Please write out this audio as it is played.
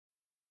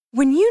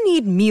When you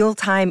need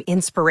mealtime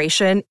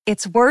inspiration,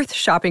 it's worth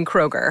shopping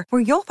Kroger,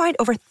 where you'll find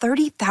over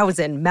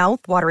 30,000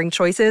 mouth-watering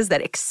choices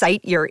that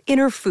excite your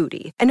inner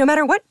foodie. And no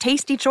matter what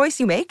tasty choice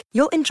you make,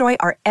 you'll enjoy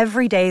our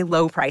everyday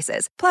low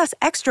prices, plus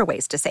extra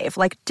ways to save,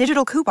 like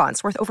digital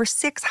coupons worth over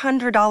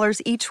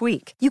 $600 each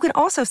week. You can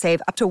also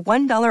save up to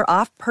 $1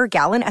 off per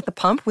gallon at the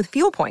pump with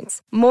fuel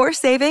points. More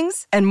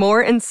savings and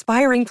more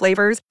inspiring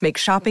flavors make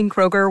shopping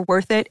Kroger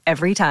worth it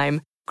every time.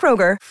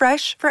 Kroger,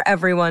 fresh for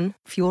everyone.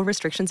 Fuel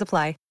restrictions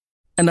apply.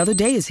 Another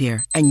day is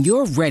here, and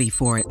you're ready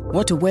for it.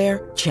 What to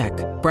wear? Check.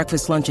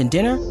 Breakfast, lunch, and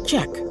dinner?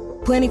 Check.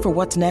 Planning for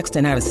what's next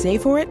and how to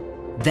save for it?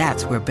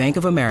 That's where Bank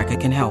of America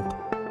can help.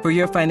 For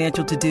your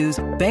financial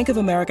to-dos, Bank of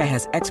America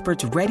has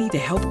experts ready to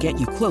help get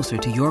you closer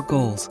to your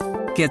goals.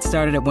 Get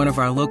started at one of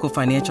our local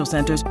financial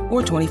centers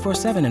or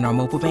 24/7 in our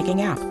mobile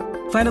banking app.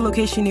 Find a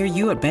location near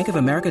you at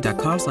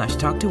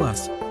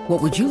bankofamerica.com/talktous.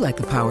 What would you like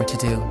the power to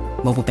do?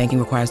 Mobile banking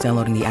requires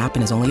downloading the app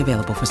and is only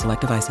available for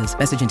select devices.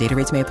 Message and data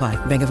rates may apply.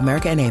 Bank of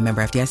America N.A.,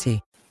 member FDIC.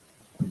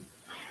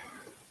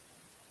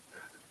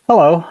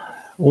 Hello.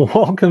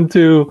 Welcome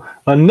to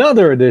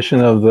another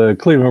edition of the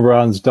Cleveland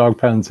Browns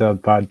Dawgpound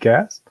South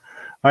podcast.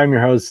 I'm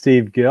your host,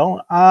 Steve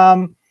Gill.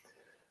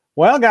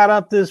 Got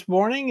up this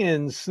morning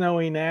in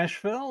snowy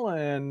Nashville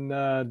and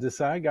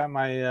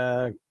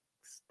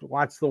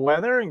watched the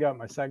weather and got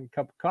my second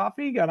cup of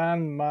coffee, got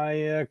on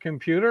my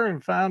computer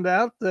and found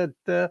out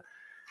that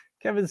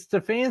Kevin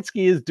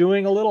Stefanski is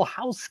doing a little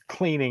house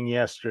cleaning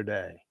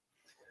yesterday.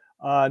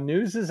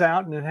 News is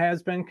out, and it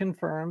has been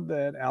confirmed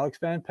that Alex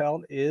Van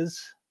Pelt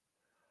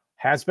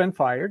has been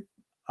fired.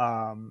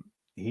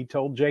 He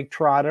told Jake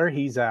Trotter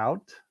he's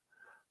out.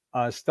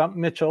 Stump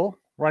Mitchell,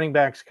 running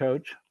backs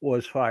coach,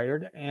 was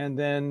fired. And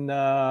then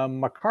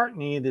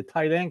McCartney, the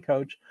tight end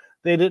coach,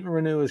 they didn't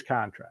renew his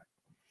contract.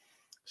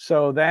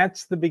 So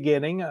that's the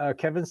beginning.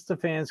 Kevin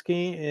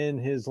Stefanski, in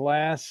his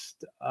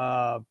last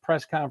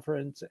press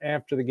conference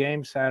after the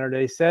game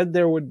Saturday, said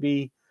there would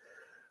be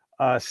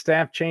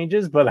staff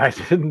changes, but I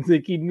didn't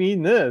think he'd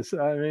mean this.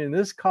 I mean,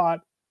 this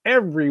caught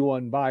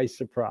everyone by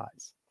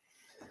surprise.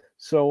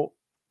 So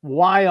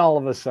why all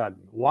of a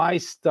sudden? Why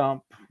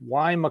Stump?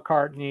 Why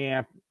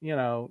McCartney?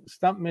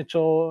 Stump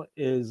Mitchell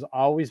has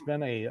always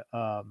been a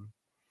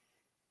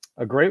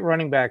great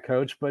running back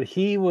coach, but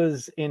he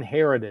was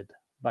inherited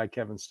by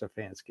Kevin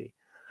Stefanski.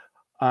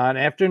 And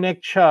after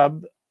Nick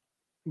Chubb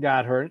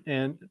got hurt,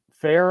 and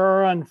fair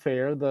or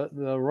unfair,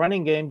 the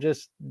running game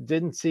just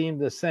didn't seem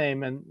the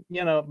same. And,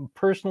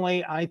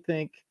 personally, I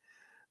think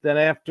that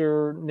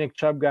after Nick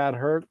Chubb got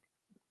hurt,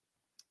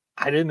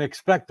 I didn't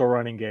expect the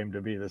running game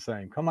to be the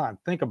same. Come on,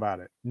 think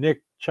about it.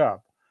 Nick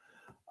Chubb.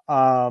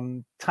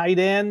 Tight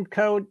end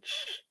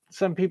coach,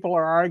 some people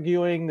are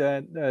arguing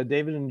that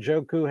David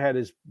Njoku had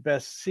his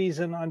best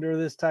season under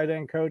this tight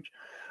end coach.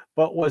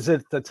 But was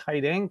it the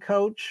tight end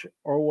coach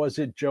or was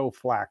it Joe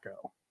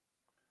Flacco?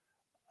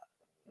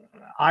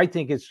 I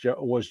think it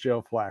was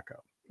Joe Flacco.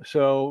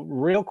 So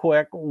real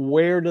quick,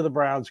 where do the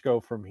Browns go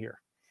from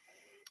here?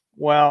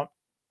 Well,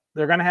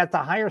 they're going to have to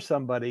hire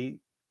somebody.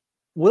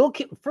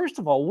 First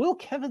of all, will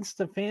Kevin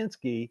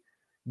Stefanski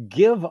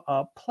give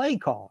up play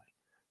calling?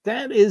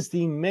 That is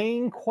the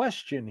main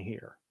question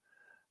here.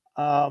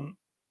 Do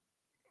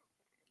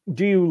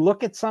you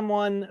look at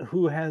someone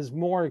who has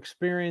more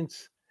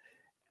experience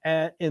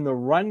in the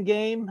run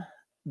game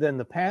than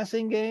the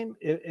passing game?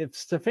 If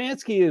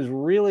Stefanski is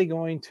really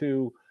going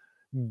to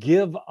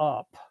give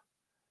up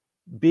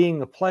being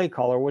the play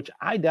caller, which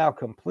I doubt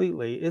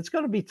completely, it's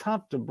going to be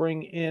tough to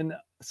bring in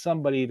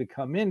somebody to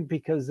come in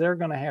because they're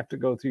going to have to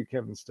go through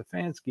Kevin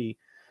Stefanski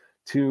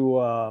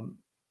to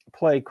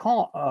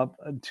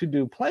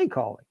do play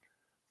calling.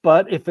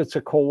 But if it's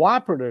a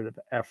cooperative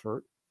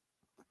effort,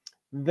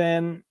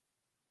 then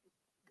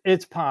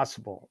it's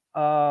possible.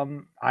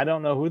 I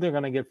don't know who they're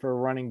going to get for a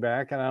running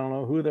back, and I don't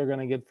know who they're going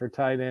to get for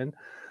tight end.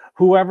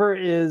 Whoever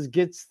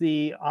gets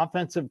the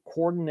offensive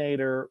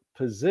coordinator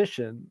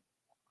position,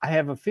 I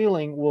have a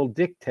feeling will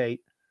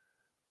dictate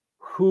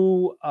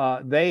who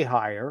they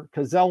hire,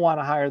 because they'll want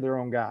to hire their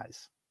own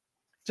guys.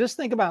 Just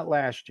think about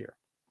last year.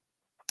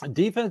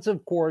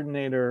 Defensive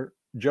coordinator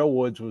Joe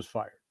Woods was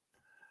fired.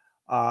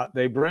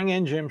 They bring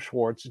in Jim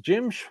Schwartz.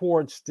 Jim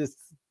Schwartz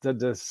to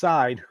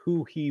decide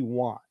who he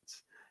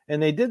wants.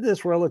 And they did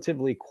this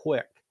relatively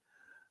quick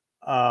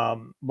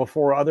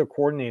before other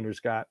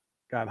coordinators got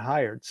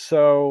hired.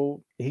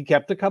 So he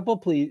kept a couple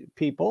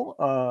people.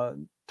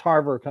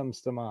 Tarver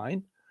comes to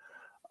mind.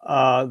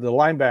 The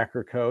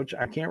linebacker coach.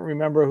 I can't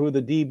remember who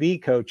the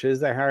DB coach is.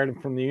 They hired him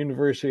from the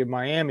University of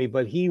Miami,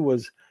 but he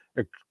was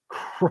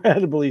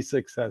incredibly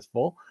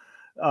successful.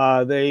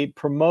 They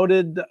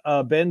promoted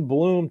Ben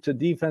Bloom to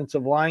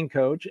defensive line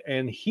coach,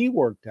 and he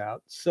worked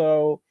out.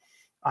 So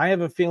I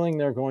have a feeling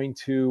they're going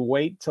to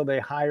wait till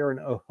they hire an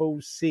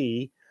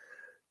OC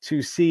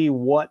to see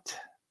what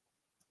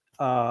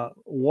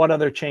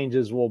other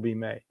changes will be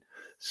made.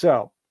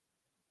 So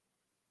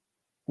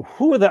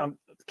who are the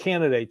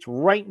candidates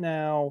right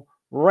now,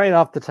 right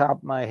off the top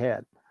of my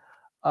head?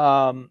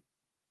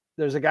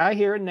 There's a guy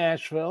here in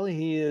Nashville.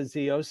 He is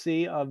the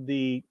OC of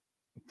the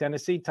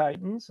Tennessee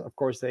Titans, of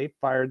course, they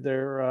fired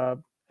their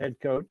head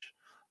coach,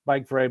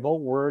 Mike Vrabel.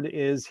 Word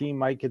is he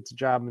might get the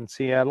job in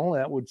Seattle.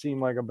 That would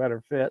seem like a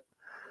better fit.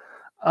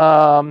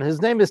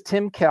 His name is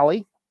Tim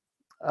Kelly.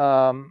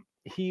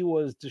 He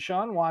was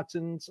Deshaun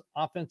Watson's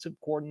offensive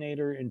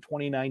coordinator in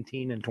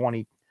 2019 and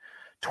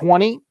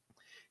 2020.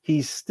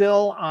 He's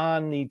still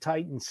on the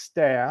Titans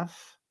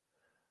staff,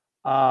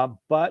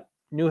 but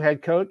new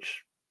head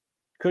coach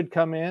could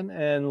come in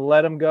and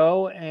let him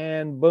go,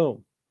 and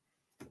boom.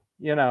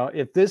 You know,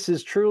 if this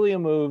is truly a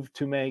move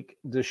to make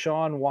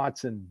Deshaun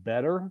Watson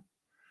better,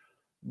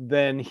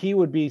 then he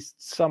would be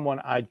someone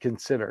I'd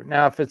consider.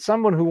 Now, if it's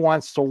someone who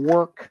wants to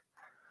work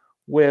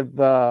with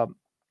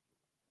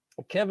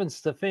Kevin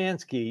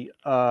Stefanski,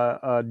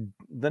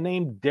 the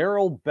name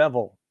Darrell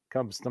Bevell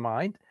comes to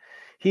mind.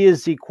 He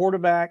is the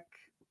quarterback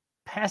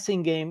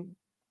passing game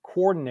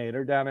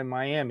coordinator down in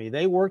Miami.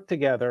 They work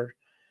together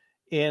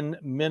in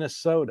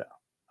Minnesota.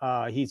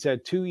 He's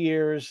had 2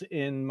 years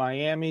in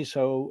Miami,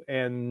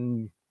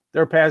 and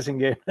their passing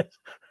game is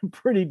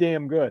pretty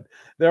damn good.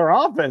 Their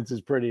offense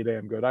is pretty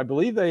damn good. I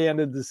believe they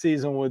ended the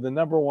season with the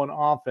 #1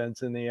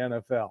 offense in the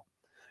NFL.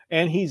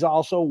 And he's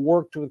also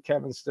worked with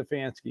Kevin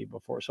Stefanski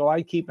before, so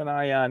I keep an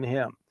eye on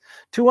him.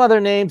 2 other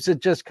names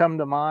that just come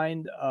to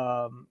mind.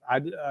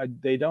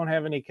 They don't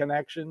have any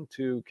connection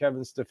to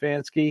Kevin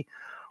Stefanski.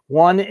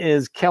 One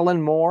is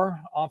Kellen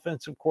Moore,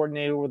 offensive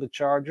coordinator with the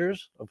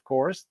Chargers. Of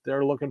course,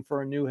 they're looking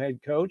for a new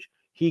head coach.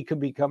 He could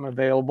become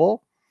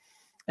available.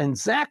 And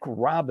Zach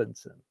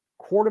Robinson,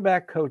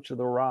 quarterback coach of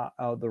the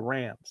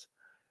Rams.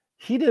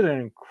 He did an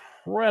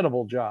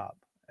incredible job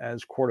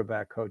as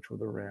quarterback coach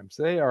with the Rams.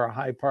 They are a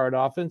high-powered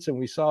offense, and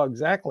we saw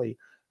exactly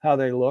how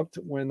they looked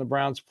when the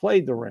Browns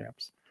played the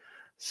Rams.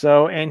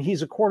 So, and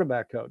he's a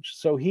quarterback coach,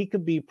 so he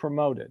could be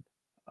promoted,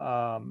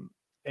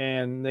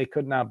 and they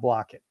could not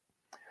block it.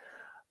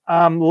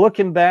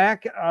 Looking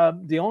back,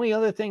 the only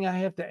other thing I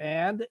have to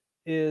add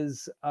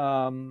is,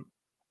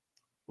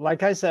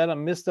 like I said,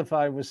 I'm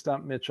mystified with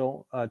Stump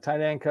Mitchell,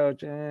 tight end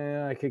coach.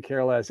 I could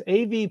care less.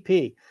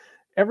 AVP.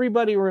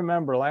 Everybody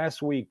remember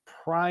last week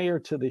prior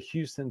to the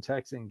Houston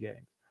Texan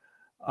game,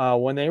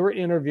 when they were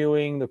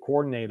interviewing the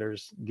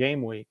coordinators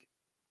game week,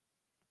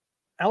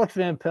 Alex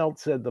Van Pelt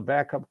said the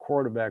backup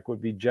quarterback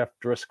would be Jeff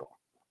Driscoll.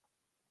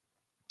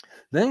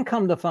 Then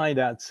come to find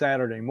out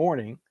Saturday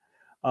morning,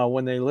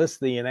 when they list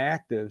the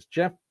inactives,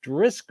 Jeff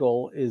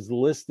Driscoll is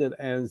listed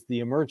as the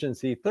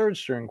emergency third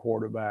string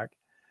quarterback,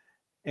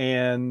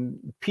 and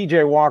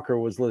PJ Walker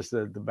was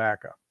listed as the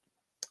backup.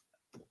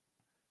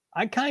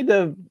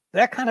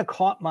 That kind of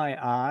caught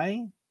my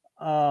eye.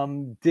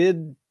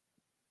 Did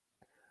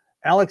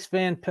Alex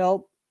Van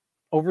Pelt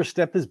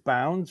overstep his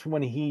bounds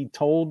when he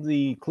told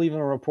the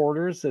Cleveland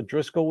reporters that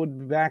Driscoll would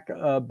be back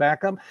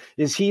up?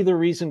 Is he the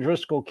reason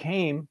Driscoll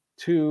came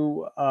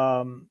to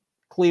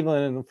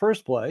Cleveland in the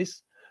first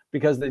place?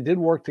 Because they did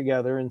work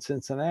together in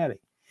Cincinnati.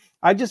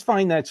 I just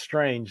find that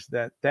strange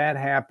that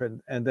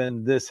happened and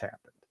then this happened.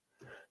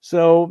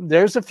 So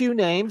there's a few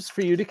names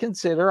for you to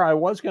consider. I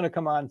was going to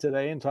come on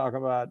today and talk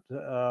about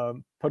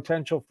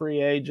potential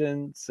free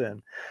agents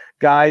and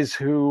guys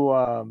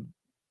who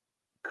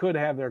could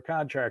have their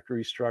contract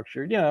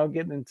restructured,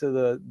 getting into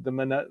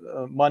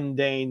the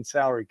mundane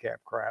salary cap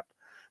crap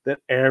that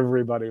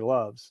everybody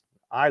loves.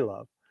 I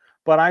love.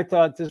 But I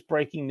thought this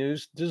breaking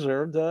news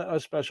deserved a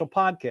special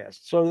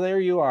podcast. So there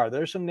you are.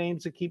 There's some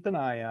names to keep an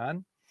eye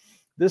on.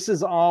 This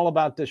is all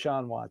about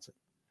Deshaun Watson.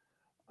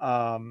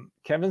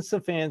 Kevin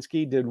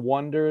Stefanski did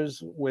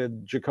wonders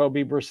with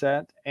Jacoby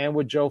Brissett and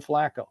with Joe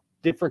Flacco.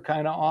 Different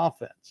kind of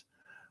offense.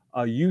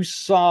 You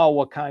saw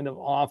what kind of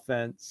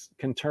offense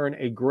can turn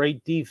a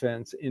great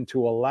defense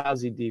into a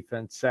lousy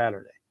defense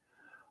Saturday.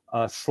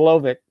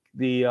 Slovic,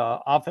 the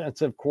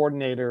offensive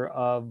coordinator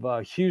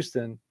of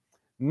Houston,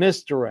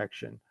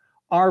 misdirection,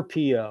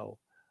 RPO,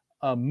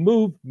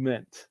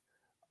 movement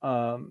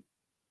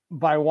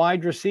by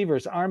wide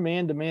receivers. Our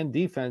man-to-man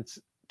defense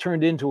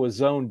turned into a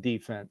zone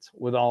defense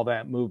with all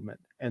that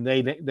movement, and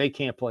they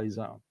can't play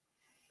zone.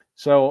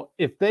 So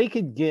if they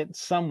could get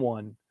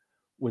someone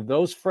with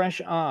those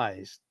fresh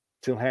eyes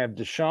to have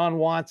Deshaun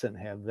Watson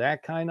have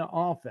that kind of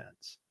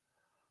offense,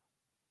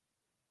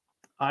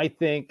 I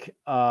think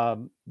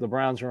the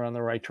Browns are on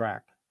the right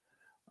track.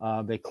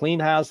 They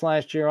cleaned house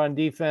last year on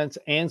defense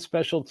and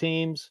special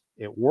teams.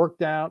 It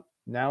worked out.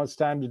 Now it's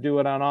time to do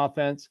it on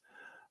offense.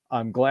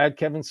 I'm glad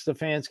Kevin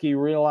Stefanski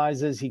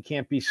realizes he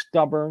can't be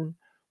stubborn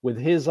with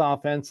his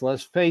offense.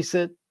 Let's face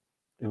it,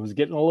 it was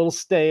getting a little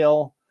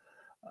stale.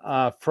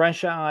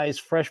 Fresh eyes,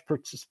 fresh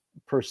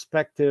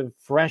perspective,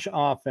 fresh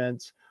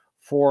offense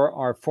for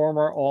our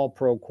former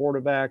All-Pro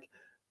quarterback.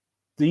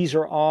 These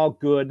are all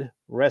good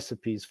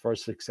recipes for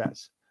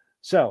success.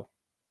 So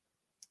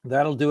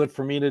that'll do it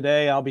for me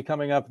today. I'll be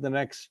coming up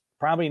next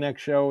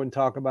show and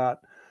talk about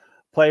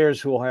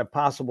players who will have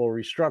possible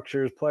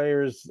restructures,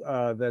 players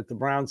that the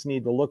Browns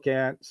need to look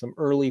at, some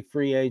early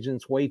free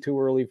agents, way too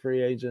early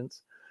free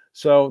agents.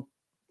 So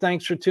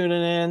thanks for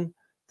tuning in.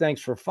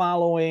 Thanks for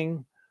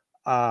following.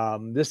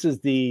 This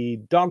is the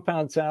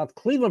Dawgpound South,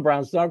 Cleveland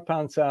Browns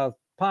Dawgpound South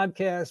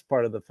podcast,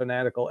 part of the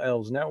Fanatical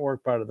Elves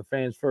Network, part of the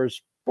Fans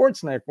First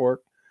Sports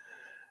Network.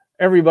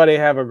 Everybody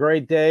have a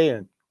great day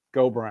and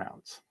go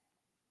Browns.